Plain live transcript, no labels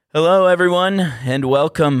Hello, everyone, and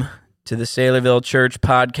welcome to the Saylorville Church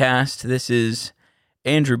podcast. This is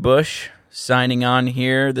Andrew Bush signing on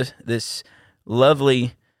here this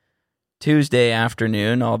lovely Tuesday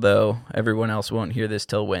afternoon, although everyone else won't hear this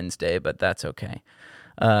till Wednesday, but that's okay.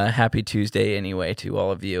 Happy Tuesday anyway to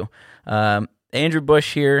all of you. Andrew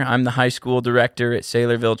Bush here. I'm the high school director at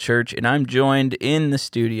Saylorville Church, and I'm joined in the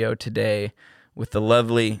studio today with the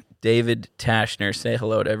lovely David Tashner. Say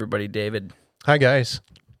hello to everybody, David. Hi, guys.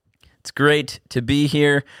 It's great to be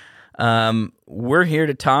here. We're here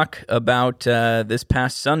to talk about this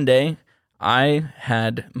past Sunday. I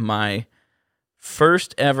had my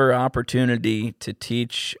first ever opportunity to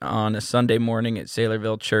teach on a Sunday morning at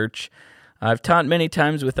Saylorville Church. I've taught many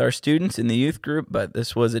times with our students in the youth group, but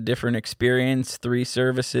this was a different experience. 3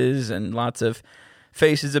 services and lots of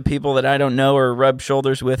faces of people that I don't know or rub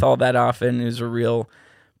shoulders with all that often. It was a real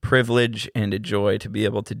privilege and a joy to be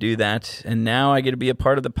able to do that. And now I get to be a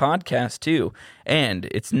part of the podcast too. And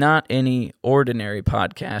it's not any ordinary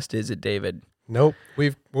podcast, is it, David? Nope.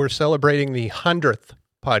 We're celebrating the 100th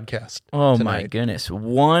podcast Oh tonight. My goodness.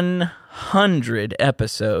 100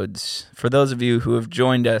 episodes. For those of you who have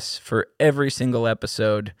joined us for every single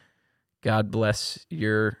episode, God bless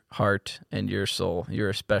your heart and your soul. You're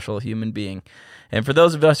a special human being. And for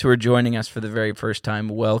those of us who are joining us for the very first time,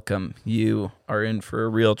 welcome. You are in for a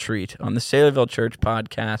real treat on the Saylorville Church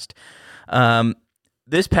podcast.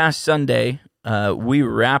 This past Sunday, we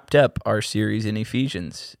wrapped up our series in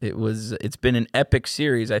Ephesians. It's been an epic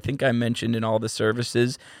series. I think I mentioned in all the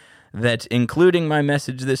services that, including my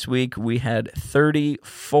message this week, we had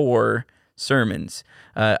 34 sermons.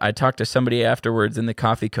 I talked to somebody afterwards in the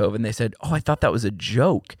Coffee Cove, and they said, "Oh, I thought that was a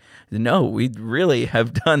joke." No, we really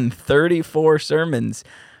have done 34 sermons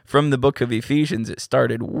from the book of Ephesians. It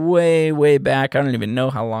started way, way back. I don't even know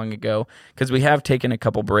how long ago, because we have taken a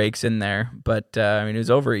couple breaks in there. But it was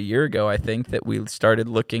over a year ago, I think, that we started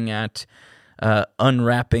looking at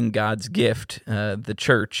unwrapping God's gift, the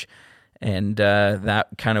church. And that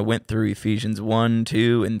kind of went through Ephesians 1,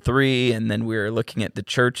 2, and 3, and then we were looking at the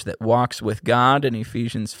church that walks with God in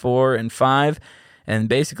Ephesians 4 and 5. And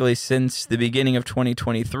basically, since the beginning of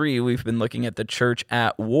 2023, we've been looking at the church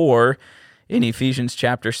at war in Ephesians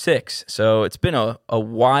chapter 6. So it's been a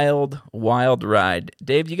wild, wild ride.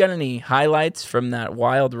 Dave, you got any highlights from that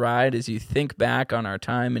wild ride as you think back on our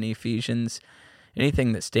time in Ephesians?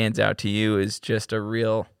 Anything that stands out to you is just a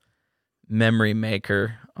real memory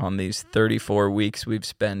maker on these 34 weeks we've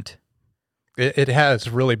spent? It has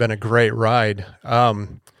really been a great ride.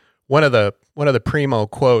 One of the primo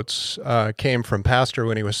quotes came from Pastor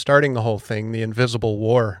when he was starting the whole thing, the Invisible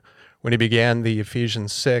War, when he began the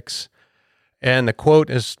Ephesians 6. And the quote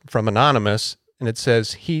is from Anonymous, and it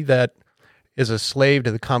says, "He that is a slave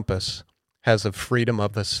to the compass has the freedom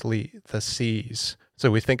of the seas."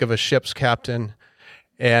 So we think of a ship's captain,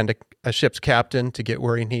 and a ship's captain, to get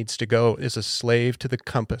where he needs to go, is a slave to the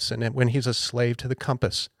compass. And when he's a slave to the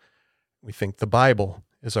compass, we think the Bible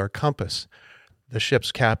is our compass. The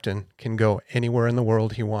ship's captain can go anywhere in the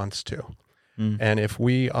world he wants to. And if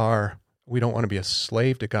we don't want to be a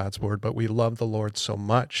slave to God's word, but we love the Lord so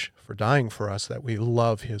much for dying for us that we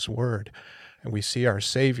love his word, and we see our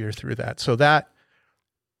Savior through that. So that,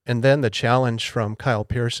 and then the challenge from Kyle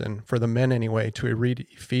Pearson, for the men anyway, to read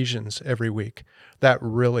Ephesians every week. That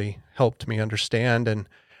really helped me understand, and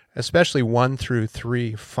especially 1 through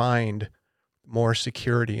 3, find more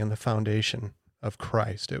security in the foundation of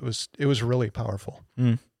Christ. It was really powerful.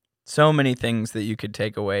 So many things that you could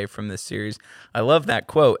take away from this series. I love that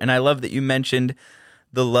quote, and I love that you mentioned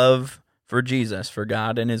the love for Jesus, for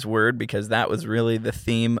God and his word, because that was really the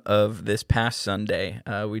theme of this past Sunday.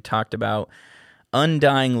 We talked about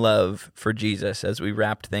undying love for Jesus as we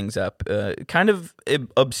wrapped things up. Kind of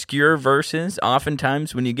obscure verses.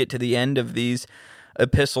 Oftentimes when you get to the end of these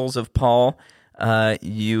epistles of Paul,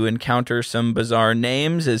 you encounter some bizarre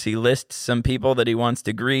names as he lists some people that he wants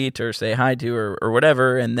to greet or say hi to or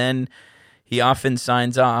whatever, and then he often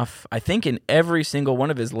signs off. I think in every single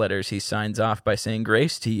one of his letters he signs off by saying,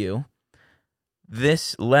 "Grace to you."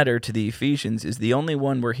 This letter to the Ephesians is the only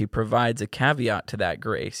one where he provides a caveat to that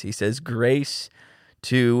grace. He says, "Grace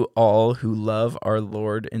to all who love our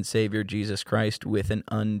Lord and Savior Jesus Christ with an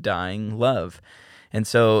undying love." And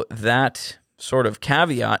so that sort of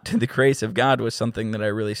caveat to the grace of God was something that I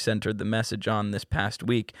really centered the message on this past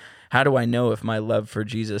week. How do I know if my love for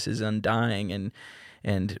Jesus is undying,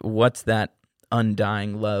 and what's that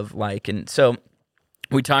undying love like? And so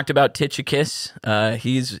we talked about Tychicus.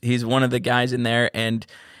 He's one of the guys in there, and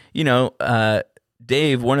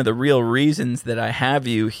Dave, one of the real reasons that I have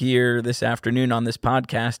you here this afternoon on this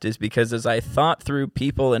podcast is because as I thought through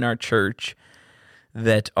people in our church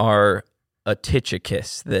that are a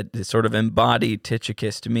Tychicus, that sort of embody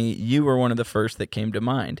Tychicus to me, you were one of the first that came to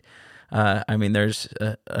mind. There's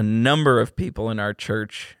a number of people in our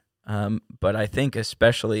church, but I think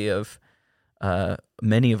especially of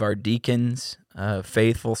many of our deacons,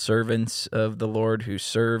 faithful servants of the Lord who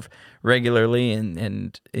serve regularly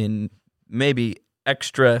and in maybe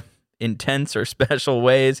extra intense or special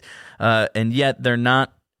ways, and yet they're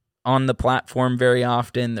not on the platform very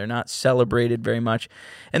often. They're not celebrated very much.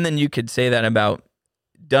 And then you could say that about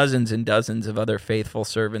dozens and dozens of other faithful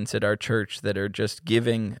servants at our church that are just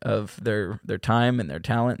giving of their time and their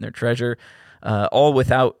talent and their treasure, all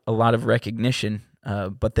without a lot of recognition,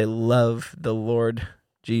 but they love the Lord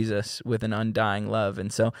Jesus with an undying love.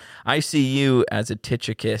 And so I see you as a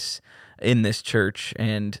Tychicus in this church,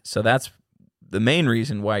 and so that's the main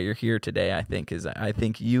reason why you're here today, I think, is I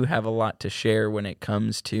think you have a lot to share when it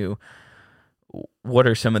comes to what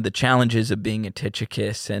are some of the challenges of being a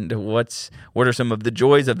Tychicus, and what are some of the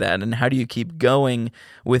joys of that, and how do you keep going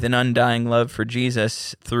with an undying love for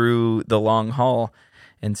Jesus through the long haul.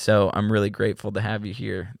 And so I'm really grateful to have you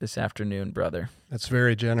here this afternoon, brother. That's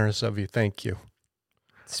very generous of you. Thank you.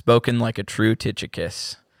 Spoken like a true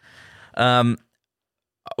Tychicus.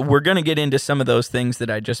 We're going to get into some of those things that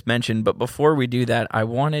I just mentioned, but before we do that, I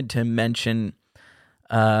wanted to mention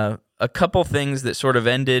a couple things that sort of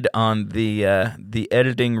ended on the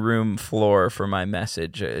editing room floor for my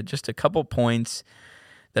message. Just a couple points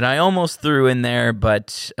that I almost threw in there,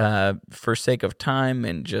 but for sake of time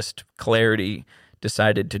and just clarity,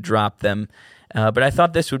 decided to drop them. But I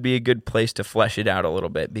thought this would be a good place to flesh it out a little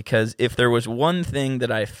bit, because if there was one thing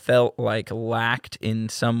that I felt like lacked in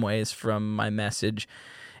some ways from my message,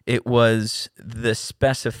 it was the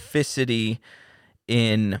specificity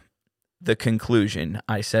in the conclusion.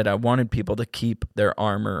 I said I wanted people to keep their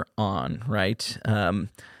armor on, right?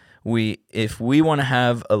 If we want to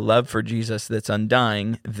have a love for Jesus that's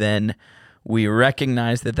undying, then we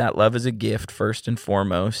recognize that love is a gift first and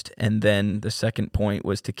foremost, and then the second point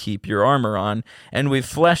was to keep your armor on, and we've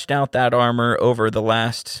fleshed out that armor over the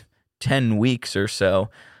last 10 weeks or so.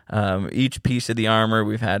 Each piece of the armor,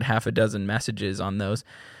 we've had half a dozen messages on those.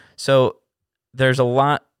 So there's a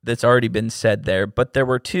lot that's already been said there, but there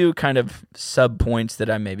were two kind of sub-points that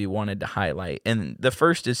I maybe wanted to highlight. And the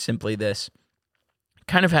first is simply this. It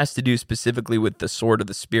kind of has to do specifically with the sword of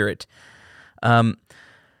the Spirit.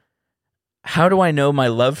 How do I know my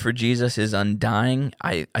love for Jesus is undying?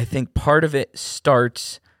 I think part of it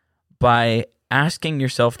starts by asking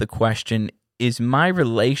yourself the question, is my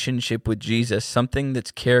relationship with Jesus something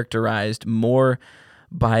that's characterized more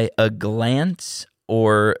by a glance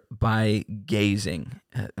or by gazing?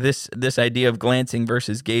 This idea of glancing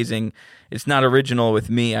versus gazing, it's not original with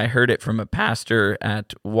me. I heard it from a pastor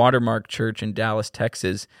at Watermark Church in Dallas,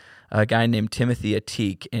 Texas, a guy named Timothy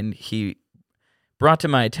Atik, and he brought to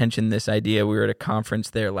my attention this idea. We were at a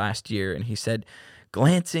conference there last year, and he said,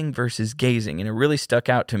 glancing versus gazing, and it really stuck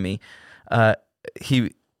out to me.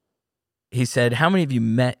 He said, how many of you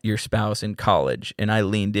met your spouse in college? And I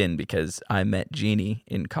leaned in because I met Jeannie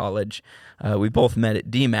in college. We both met at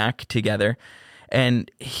DMAC together. And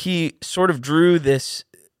he sort of drew this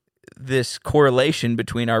correlation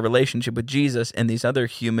between our relationship with Jesus and these other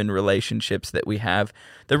human relationships that we have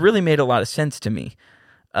that really made a lot of sense to me.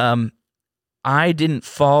 I didn't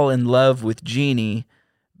fall in love with Jeannie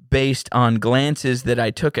based on glances that I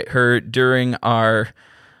took at her during our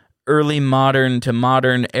early modern to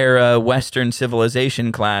modern era Western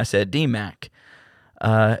civilization class at DMAC.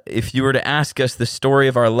 If you were to ask us the story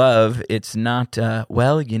of our love, it's not,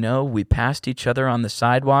 we passed each other on the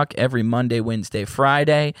sidewalk every Monday, Wednesday,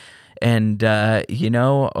 Friday, and,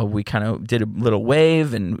 we kind of did a little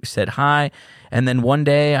wave and said hi, and then one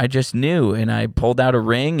day I just knew, and I pulled out a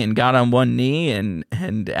ring and got on one knee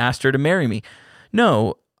and asked her to marry me.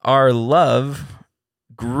 No, our love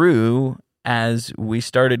grew as we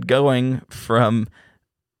started going from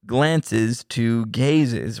glances to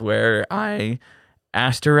gazes, where I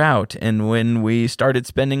asked her out, and when we started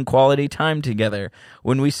spending quality time together,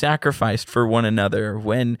 when we sacrificed for one another,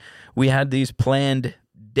 when we had these planned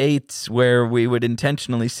dates where we would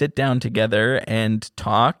intentionally sit down together and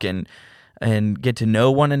talk and get to know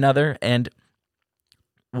one another. And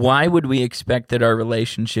why would we expect that our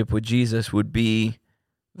relationship with Jesus would be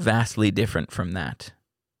vastly different from that,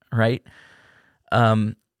 right?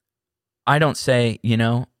 I don't say,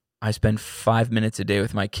 I spend 5 minutes a day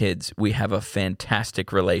with my kids. We have a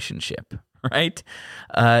fantastic relationship, right?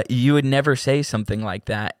 You would never say something like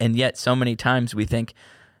that. And yet so many times we think,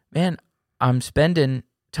 man, I'm spending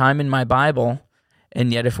time in my Bible.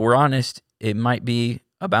 And yet if we're honest, it might be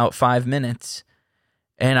about 5 minutes.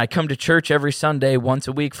 and I come to church every Sunday once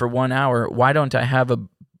a week for 1 hour. Why don't I have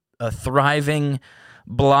a thriving,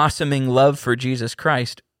 blossoming love for Jesus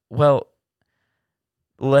Christ? Well,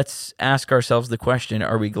 let's ask ourselves the question,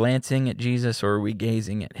 are we glancing at Jesus or are we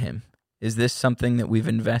gazing at him? Is this something that we've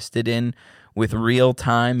invested in with real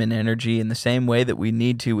time and energy in the same way that we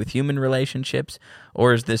need to with human relationships?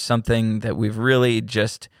 Or is this something that we've really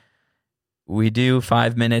just, we do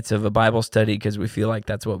 5 minutes of a Bible study because we feel like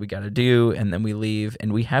that's what we got to do, and then we leave,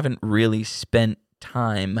 and we haven't really spent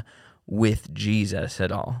time with Jesus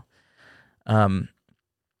at all? I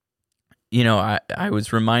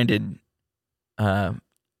was reminded,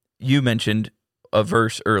 you mentioned a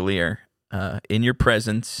verse earlier, in your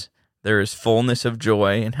presence there is fullness of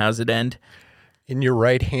joy, and how's it end? In your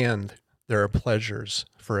right hand there are pleasures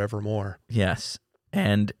forevermore. Yes,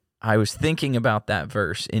 and I was thinking about that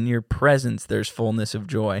verse, in your presence there's fullness of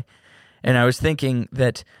joy, and I was thinking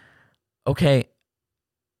that, okay,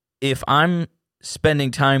 if I'm spending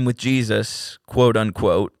time with Jesus, quote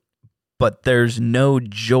unquote, but there's no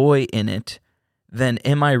joy in it, then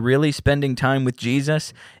am I really spending time with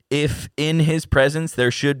Jesus? If in his presence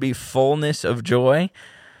there should be fullness of joy,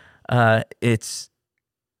 it's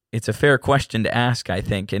a fair question to ask, I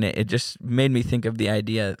think, and it just made me think of the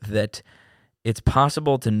idea that it's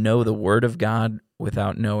possible to know the Word of God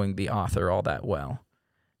without knowing the author all that well.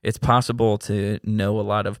 It's possible to know a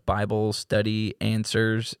lot of Bible study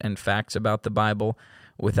answers and facts about the Bible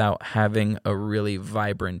without having a really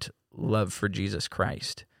vibrant love for Jesus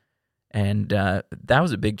Christ. And that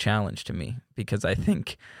was a big challenge to me, because I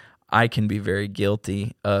think I can be very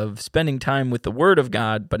guilty of spending time with the Word of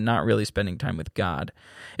God, but not really spending time with God.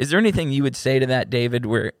 Is there anything you would say to that, David,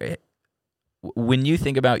 where when you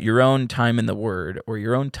think about your own time in the Word or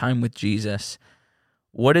your own time with Jesus,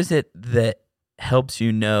 what is it that helps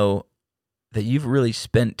you know that you've really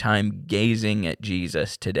spent time gazing at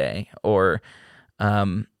Jesus today? Or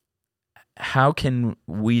how can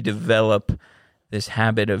we develop this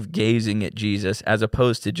habit of gazing at Jesus as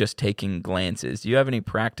opposed to just taking glances? Do you have any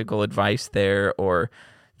practical advice there, or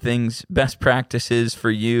things, best practices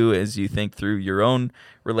for you as you think through your own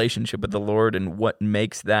relationship with the Lord and what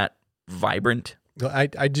makes that vibrant? Well,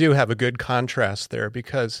 I do have a good contrast there,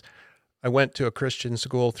 because I went to a Christian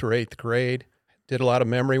school through 8th grade, did a lot of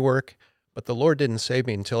memory work, but the Lord didn't save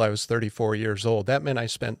me until I was 34 years old. That meant I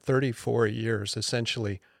spent 34 years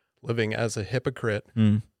essentially living as a hypocrite,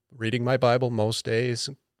 reading my Bible most days,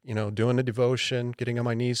 doing a devotion, getting on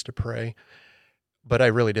my knees to pray. But I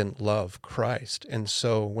really didn't love Christ. And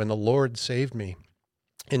so when the Lord saved me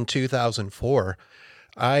in 2004,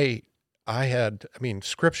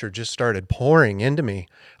 Scripture just started pouring into me.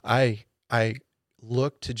 I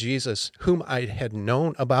looked to Jesus, whom I had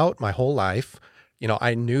known about my whole life.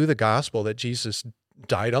 I knew the gospel that Jesus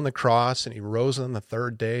died on the cross and he rose on the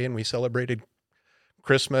third day, and we celebrated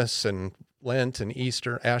Christmas and Lent and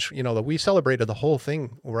Easter, we celebrated the whole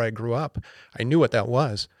thing where I grew up. I knew what that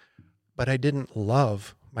was, but I didn't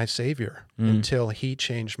love my Savior until he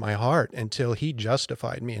changed my heart, until he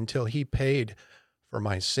justified me, until he paid for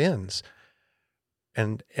my sins.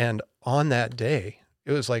 And on that day,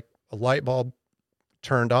 it was like a light bulb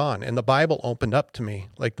turned on, and the Bible opened up to me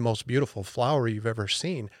like the most beautiful flower you've ever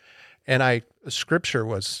seen. And I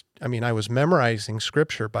was memorizing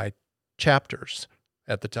Scripture by chapters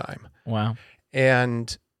at the time. Wow.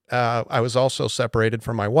 And I was also separated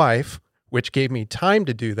from my wife, which gave me time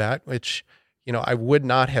to do that, which, I would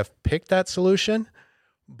not have picked that solution,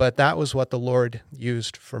 but that was what the Lord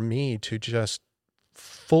used for me to just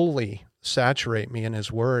fully saturate me in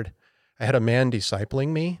his word. I had a man discipling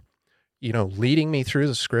me, leading me through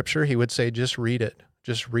the Scripture. He would say, just read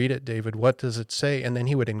it, David. What does it say? And then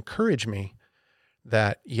he would encourage me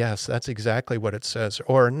that, yes, that's exactly what it says.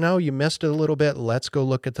 Or, no, you missed it a little bit. Let's go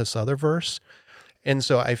look at this other verse. And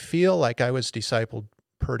so I feel like I was discipled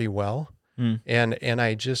pretty well. And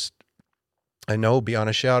I know beyond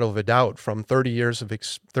a shadow of a doubt from 34 years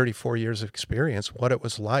of experience what it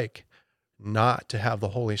was like not to have the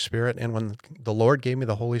Holy Spirit. And when the Lord gave me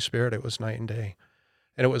the Holy Spirit, it was night and day.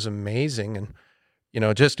 And it was amazing. And,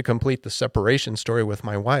 just to complete the separation story with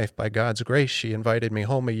my wife, by God's grace, she invited me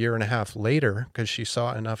home a year and a half later because she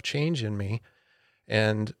saw enough change in me.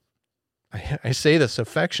 And I say this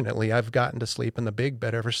affectionately, I've gotten to sleep in the big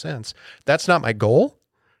bed ever since. That's not my goal,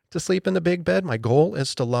 to sleep in the big bed. My goal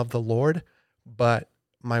is to love the Lord, but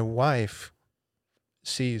my wife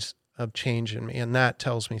sees a change in me, and that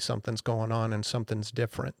tells me something's going on and something's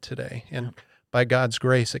different today. And by God's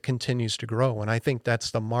grace, it continues to grow. And I think that's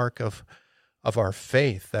the mark of our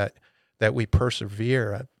faith, that we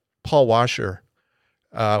persevere. Paul Washer,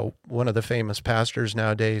 one of the famous pastors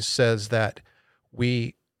nowadays, says that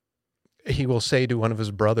he will say to one of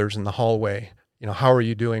his brothers in the hallway, how are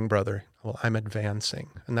you doing, brother? Well, I'm advancing.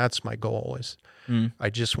 And that's my goal is I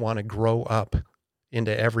just want to grow up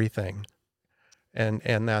into everything. And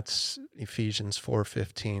that's Ephesians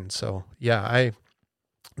 4:15. So yeah,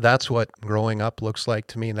 that's what growing up looks like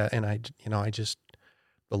to me. The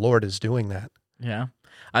Lord is doing that. Yeah.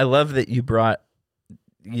 I love that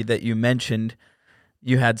you mentioned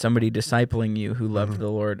you had somebody discipling you who loved the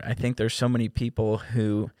Lord. I think there's so many people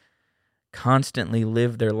who constantly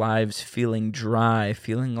live their lives feeling dry,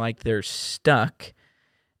 feeling like they're stuck,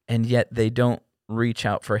 and yet they don't reach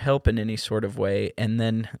out for help in any sort of way. And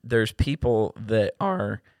then there's people that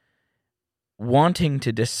are wanting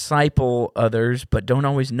to disciple others but don't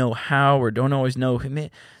always know how, or don't always know,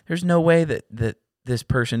 there's no way that this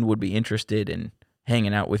person would be interested in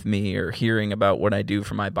hanging out with me or hearing about what I do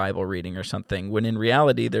for my Bible reading or something, when in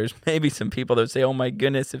reality there's maybe some people that say, oh my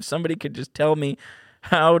goodness, if somebody could just tell me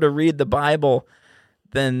how to read the Bible,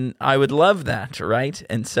 then I would love that, right?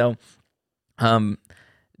 And so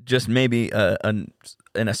just maybe an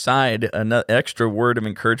aside, an extra word of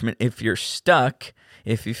encouragement, if you're stuck,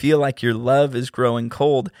 if you feel like your love is growing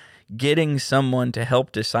cold, getting someone to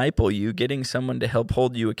help disciple you, getting someone to help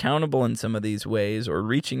hold you accountable in some of these ways, or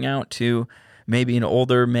reaching out to maybe an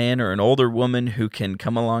older man or an older woman who can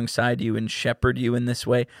come alongside you and shepherd you in this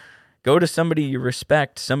way. Go to somebody you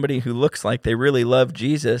respect, somebody who looks like they really love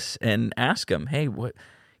Jesus, and ask them, hey,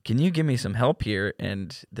 can you give me some help here?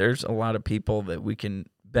 And there's a lot of people that we can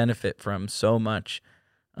benefit from so much,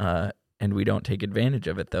 and we don't take advantage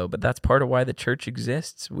of it, though. But that's part of why the church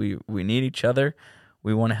exists. We need each other.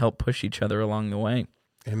 We want to help push each other along the way.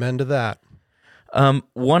 Amen to that.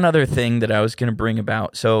 One other thing that I was going to bring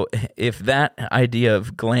about, so if that idea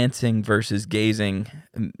of glancing versus gazing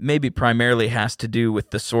maybe primarily has to do with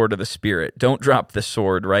the sword of the Spirit. Don't drop the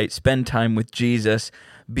sword, right? Spend time with Jesus,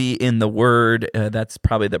 be in the Word. That's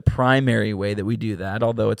probably the primary way that we do that,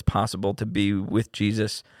 although it's possible to be with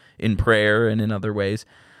Jesus in prayer and in other ways.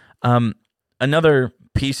 Another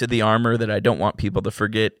piece of the armor that I don't want people to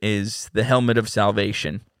forget is the helmet of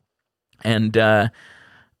salvation. And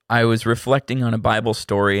I was reflecting on a Bible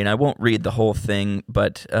story, and I won't read the whole thing,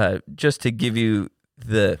 but just to give you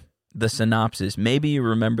the synopsis, maybe you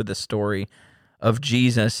remember the story of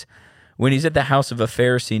Jesus when he's at the house of a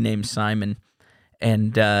Pharisee named Simon,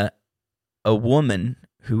 and a woman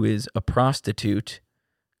who is a prostitute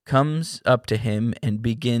comes up to him and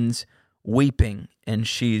begins weeping, and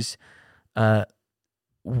she's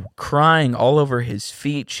crying all over his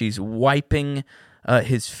feet. She's wiping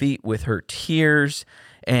his feet with her tears.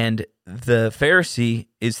 And the Pharisee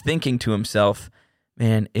is thinking to himself,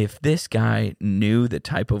 man, if this guy knew the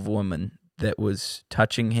type of woman that was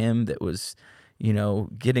touching him, that was,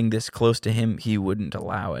 getting this close to him, he wouldn't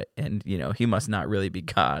allow it. And, he must not really be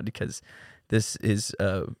God, because this is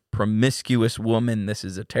a promiscuous woman. This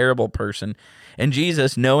is a terrible person. And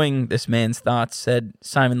Jesus, knowing this man's thoughts, said,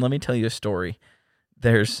 Simon, let me tell you a story.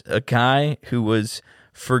 There's a guy who was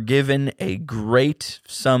forgiven a great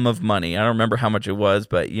sum of money. I don't remember how much it was,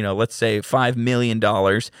 but let's say $5 million.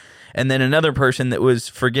 And then another person that was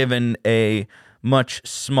forgiven a much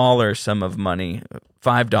smaller sum of money,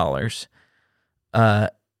 $5.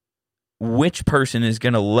 Which person is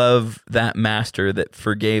going to love that master that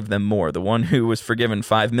forgave them more? The one who was forgiven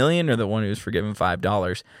 $5 million or the one who was forgiven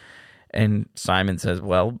 $5? And Simon says,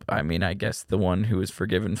 well, I guess the one who was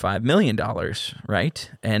forgiven $5 million,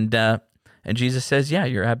 right? And Jesus says, yeah,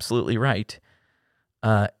 you're absolutely right.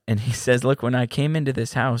 And he says, look, when I came into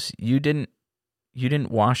this house, you didn't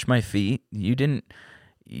wash my feet. You didn't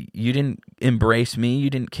embrace me. You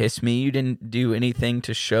didn't kiss me. You didn't do anything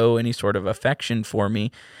to show any sort of affection for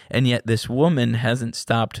me. And yet this woman hasn't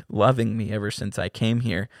stopped loving me ever since I came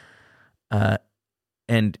here.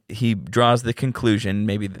 And he draws the conclusion,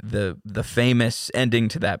 maybe the famous ending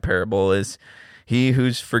to that parable is, he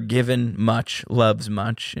who's forgiven much loves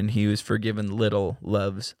much, and he who's forgiven little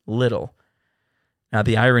loves little. Now,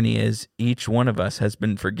 the irony is each one of us has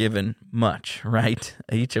been forgiven much, right?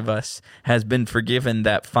 Each of us has been forgiven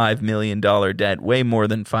that $5 million debt, way more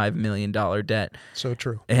than $5 million debt. So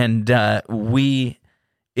true. And we,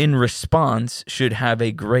 in response, should have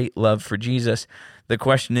a great love for Jesus. The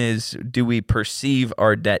question is, do we perceive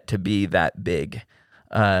our debt to be that big?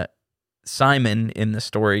 Simon in the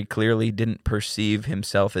story clearly didn't perceive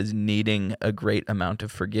himself as needing a great amount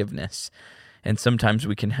of forgiveness. And sometimes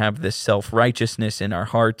we can have this self-righteousness in our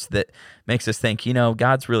hearts that makes us think,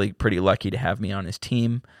 God's really pretty lucky to have me on his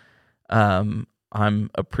team. I'm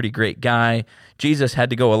a pretty great guy. Jesus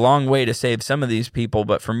had to go a long way to save some of these people,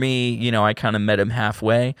 but for me, I kind of met him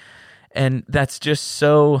halfway. And that's just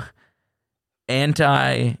so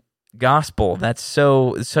anti-gospel. That's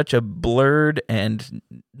such a blurred, and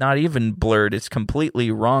not even blurred, it's completely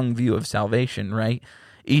wrong view of salvation, right?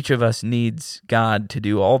 Each of us needs God to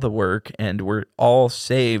do all the work, and we're all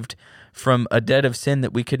saved from a debt of sin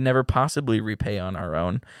that we could never possibly repay on our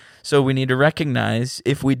own. So we need to recognize,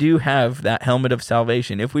 if we do have that helmet of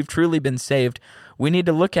salvation, if we've truly been saved, we need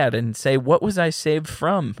to look at it and say, what was I saved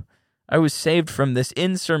from? I was saved from this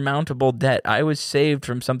insurmountable debt. I was saved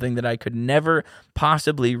from something that I could never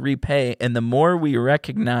possibly repay. And the more we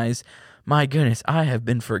recognize, my goodness, I have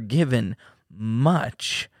been forgiven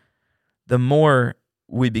much, the more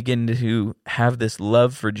we begin to have this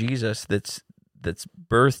love for Jesus that's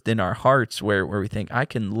birthed in our hearts, where we think, I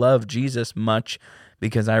can love Jesus much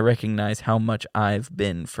because I recognize how much I've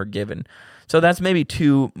been forgiven. So that's maybe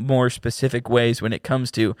two more specific ways when it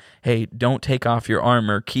comes to, hey, don't take off your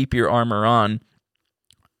armor, keep your armor on.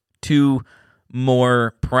 Two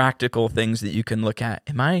more practical things that you can look at.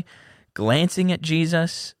 Am I glancing at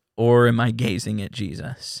Jesus, or am I gazing at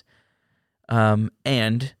Jesus?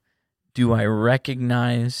 And do I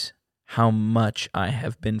recognize how much I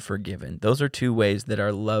have been forgiven? Those are two ways that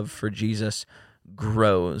our love for Jesus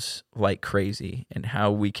grows like crazy, and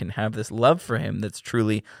how we can have this love for him that's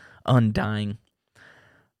truly undying.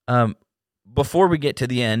 Before we get to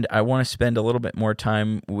the end, I want to spend a little bit more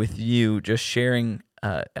time with you, just sharing,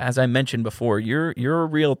 as I mentioned before, you're a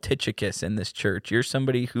real Tychicus in this church. You're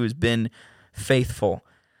somebody who's been faithful.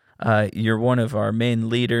 You're one of our main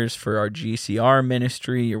leaders for our GCR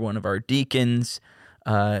ministry. You're one of our deacons.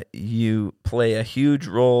 You play a huge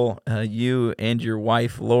role, you and your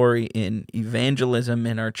wife, Lori, in evangelism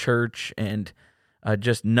in our church, and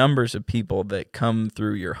just numbers of people that come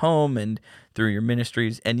through your home and through your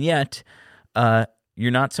ministries. And yet,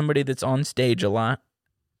 you're not somebody that's on stage a lot.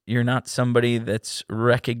 You're not somebody that's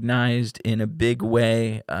recognized in a big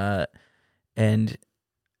way. And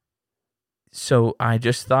so I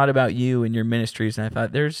just thought about you and your ministries, and I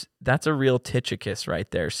thought that's a real Tychicus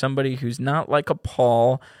right there. Somebody who's not like a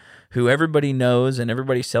Paul, who everybody knows and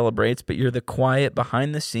everybody celebrates, but you're the quiet,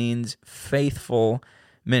 behind the scenes, faithful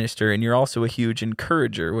minister, and you're also a huge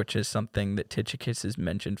encourager, which is something that Tychicus is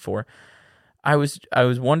mentioned for. I was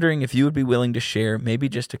wondering if you would be willing to share maybe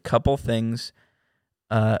just a couple things,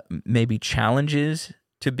 maybe challenges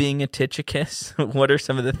to being a Tychicus. What are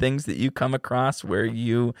some of the things that you come across where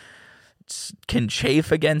you can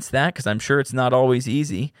chafe against that? Because I'm sure it's not always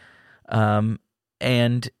easy.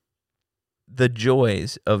 And the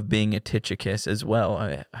joys of being a Tychicus as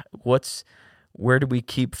well. Where do we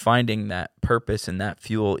keep finding that purpose and that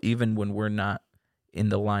fuel, even when we're not in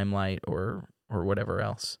the limelight or whatever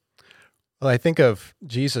else? Well, I think of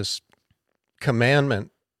Jesus'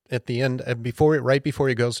 commandment at the end, right before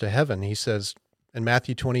he goes to heaven. He says in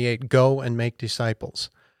Matthew 28, "Go and make disciples."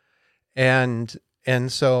 And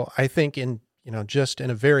so I think just in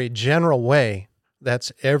a very general way,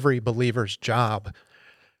 that's every believer's job,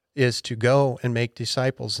 is to go and make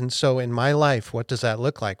disciples. And so in my life, what does that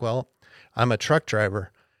look like? Well, I'm a truck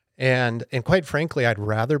driver, and quite frankly, I'd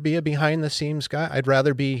rather be a behind-the-scenes guy. I'd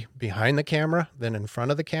rather be behind the camera than in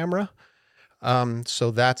front of the camera.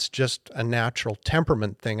 So that's just a natural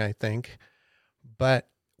temperament thing, I think. But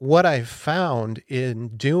what I've found in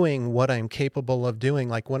doing what I'm capable of doing,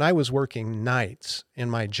 like when I was working nights in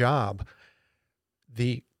my job,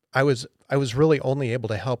 I was really only able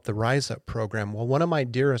to help the Rise Up program. Well, one of my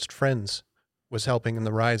dearest friends was helping in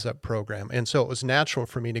the Rise Up program, and so it was natural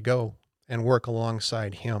for me to go and work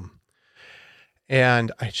alongside him.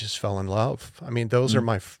 And I just fell in love. I mean, those are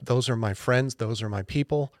my friends, those are my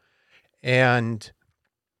people, and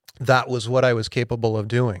that was what I was capable of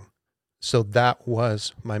doing. So that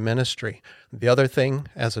was my ministry. The other thing,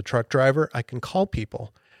 as a truck driver, I can call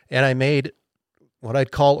people, and I made what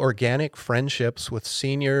I'd call organic friendships with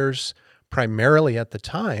seniors, primarily at the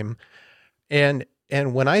time. And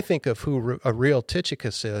when I think of who a real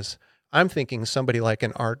Tychicus is, I'm thinking somebody like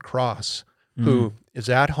an Art Cross, who is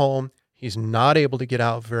at home. He's not able to get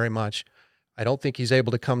out very much. I don't think he's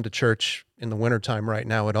able to come to church in the wintertime right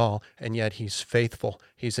now at all, and yet he's faithful.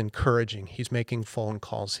 He's encouraging. He's making phone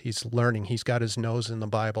calls. He's learning. He's got his nose in the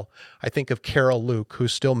Bible. I think of Carol Luke,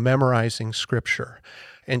 who's still memorizing Scripture,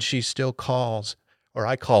 and she still calls, or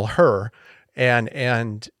I call her,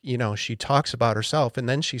 and she talks about herself, and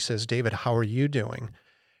then she says, "David, how are you doing?"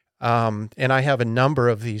 And I have a number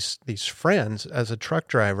of these friends as a truck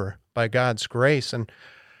driver by God's grace, and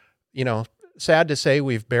sad to say,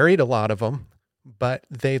 we've buried a lot of them, but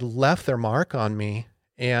they left their mark on me.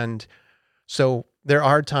 And so there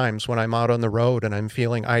are times when I'm out on the road and I'm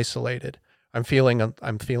feeling isolated. I'm feeling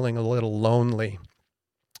a little lonely.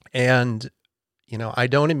 And I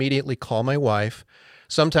don't immediately call my wife.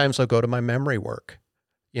 Sometimes I'll go to my memory work,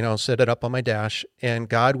 set it up on my dash, and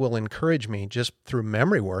God will encourage me just through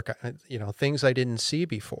memory work, things I didn't see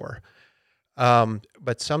before.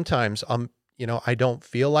 But sometimes I don't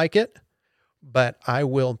feel like it, but I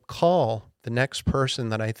will call the next person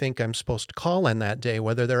that I think I'm supposed to call in that day,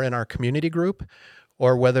 whether they're in our community group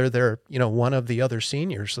or whether they're, one of the other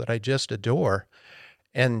seniors that I just adore.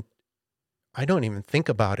 And I don't even think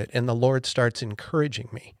about it. And the Lord starts encouraging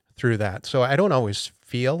me through that. So I don't always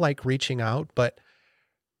feel like reaching out, but,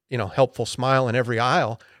 helpful smile in every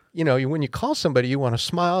aisle. When you call somebody, you want to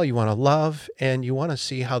smile, you want to love, and you want to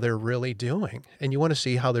see how they're really doing. And you want to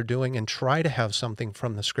see how they're doing and try to have something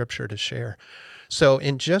from the scripture to share. So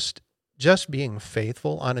in just being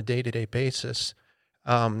faithful on a day-to-day basis,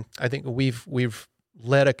 I think we've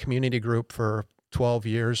led a community group for 12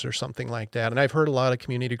 years or something like that. And I've heard a lot of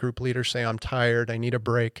community group leaders say, I'm tired, I need a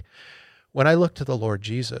break. When I look to the Lord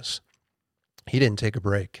Jesus, he didn't take a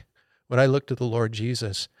break. When I look to the Lord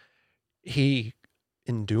Jesus, he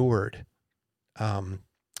endured. I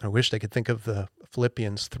wished I could think of the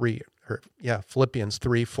Philippians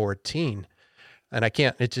 3:14. And I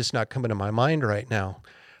can't, it's just not coming to my mind right now.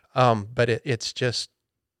 But it's just,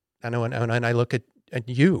 I know, and I look at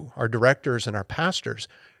you, our directors and our pastors,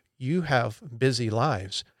 you have busy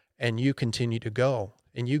lives and you continue to go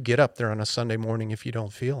and you get up there on a Sunday morning if you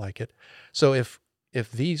don't feel like it. So if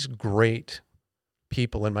these great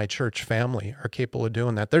people in my church family are capable of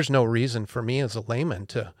doing that, there's no reason for me as a layman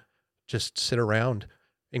to just sit around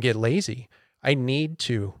and get lazy. I need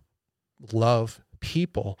to love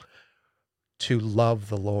people to love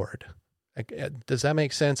the Lord. Does that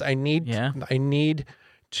make sense? I need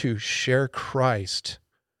to share Christ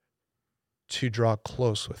to draw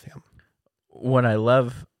close with him. What I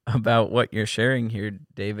love about what you're sharing here,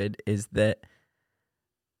 David, is that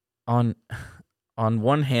on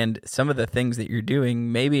one hand, some of the things that you're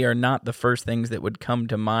doing maybe are not the first things that would come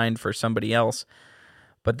to mind for somebody else,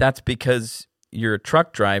 but that's because you're a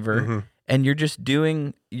truck driver and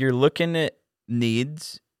you're looking at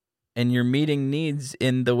needs and you're meeting needs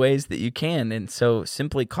in the ways that you can. And so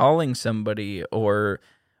simply calling somebody or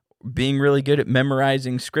being really good at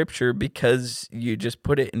memorizing scripture because you just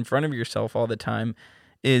put it in front of yourself all the time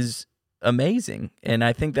is amazing. And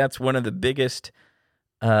I think that's one of the biggest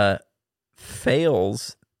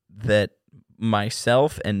fails that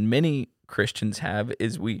myself and many Christians have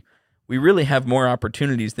is we really have more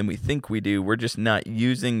opportunities than we think we do. We're just not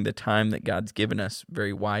using the time that God's given us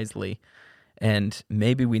very wisely. And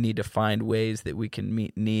maybe we need to find ways that we can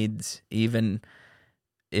meet needs even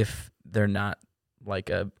if they're not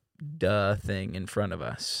like a duh thing in front of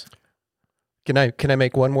us. Can I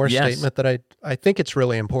make one more Yes. statement that I think it's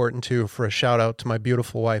really important too, for a shout out to my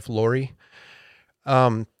beautiful wife, Lori.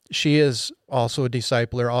 She is also a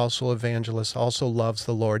discipler, also evangelist, also loves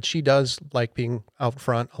the Lord. She does like being out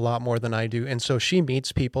front a lot more than I do. And so she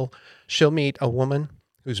meets people. She'll meet a woman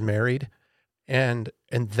who's married. And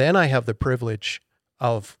then we have the privilege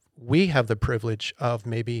of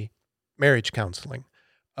maybe marriage counseling,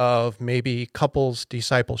 of maybe couples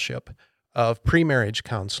discipleship, of pre-marriage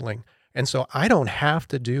counseling. And so I don't have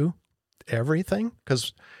to do everything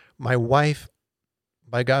because my wife,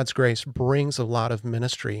 by God's grace, brings a lot of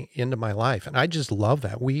ministry into my life. And I just love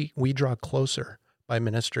that. We draw closer by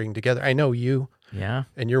ministering together. I know you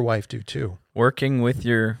and your wife do too. Working with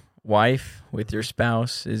your wife, with your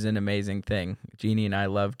spouse is an amazing thing. Jeannie and I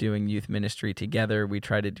love doing youth ministry together. We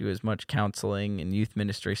try to do as much counseling and youth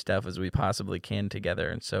ministry stuff as we possibly can together.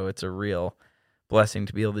 And so it's a real blessing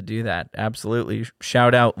to be able to do that. Absolutely.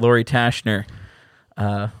 Shout out Lori Tashner.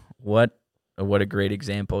 What a great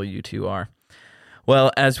example you two are.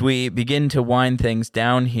 Well, as we begin to wind things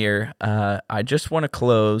down here, I just want to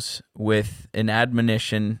close with an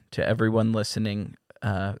admonition to everyone listening.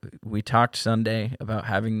 We talked Sunday about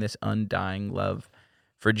having this undying love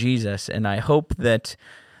for Jesus, and I hope that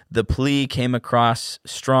the plea came across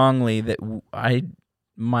strongly that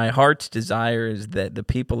my heart's desire is that the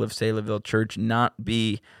people of Saylorville Church not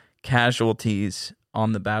be casualties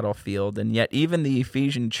on the battlefield, and yet even the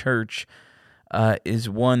Ephesian church is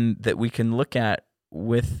one that we can look at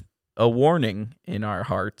with a warning in our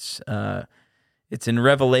hearts. It's in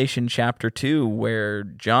Revelation chapter 2 where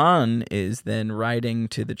John is then writing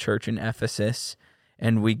to the church in Ephesus,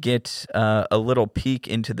 and we get a little peek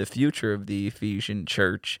into the future of the Ephesian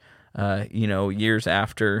church, years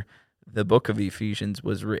after the book of Ephesians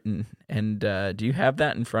was written. And do you have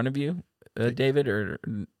that in front of you, David? Or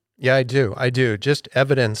Yeah, I do. Just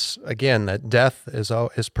evidence, again, that death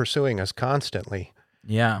is pursuing us constantly.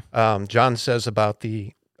 Yeah. John says about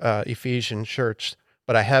the Ephesian church,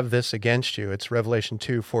 But I have this against you. It's Revelation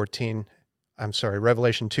 2, 4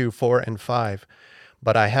 and 5.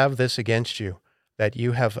 But I have this against you, that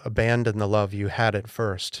you have abandoned the love you had at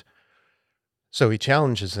first. So he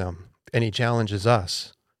challenges them, and he challenges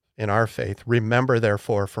us in our faith. Remember,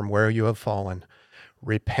 therefore, from where you have fallen.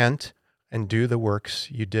 Repent and do the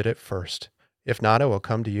works you did at first. If not, I will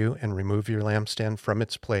come to you and remove your lampstand from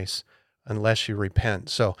its place unless you repent.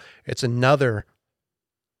 So it's another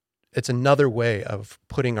way of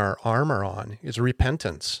putting our armor on, is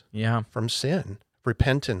repentance from sin,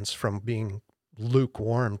 repentance from being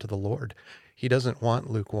lukewarm to the Lord. He doesn't want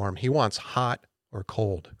lukewarm. He wants hot or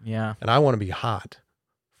cold. Yeah. And I want to be hot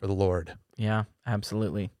for the Lord. Yeah,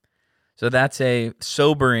 absolutely. So that's a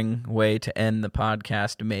sobering way to end the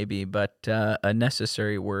podcast, maybe, but a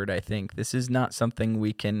necessary word, I think. This is not something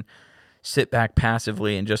we can sit back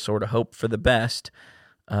passively and just sort of hope for the best.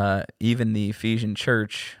 Even the Ephesian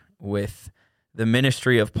church, with the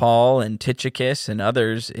ministry of Paul and Tychicus and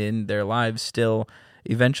others in their lives, still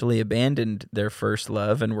eventually abandoned their first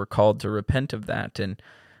love and were called to repent of that. And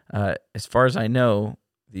as far as I know,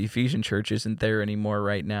 the Ephesian church isn't there anymore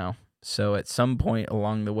right now. So at some point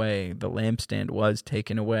along the way, the lampstand was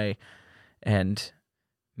taken away, and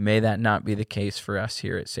may that not be the case for us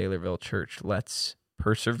here at Saylorville Church. Let's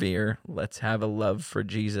persevere. Let's have a love for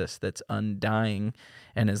Jesus that's undying,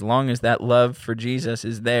 and as long as that love for Jesus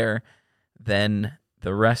is there, then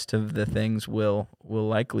the rest of the things will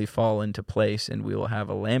likely fall into place, and we will have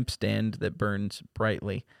a lampstand that burns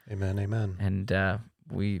brightly. Amen, amen. And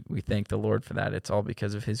we thank the Lord for that. It's all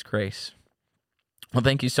because of His grace. Well,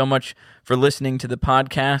 thank you so much for listening to the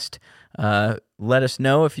podcast. Let us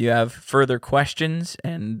know if you have further questions,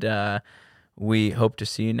 and we hope to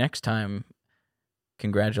see you next time.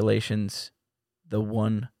 Congratulations, the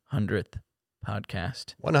 100th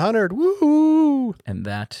podcast. 100, woohoo! And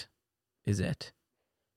that is it.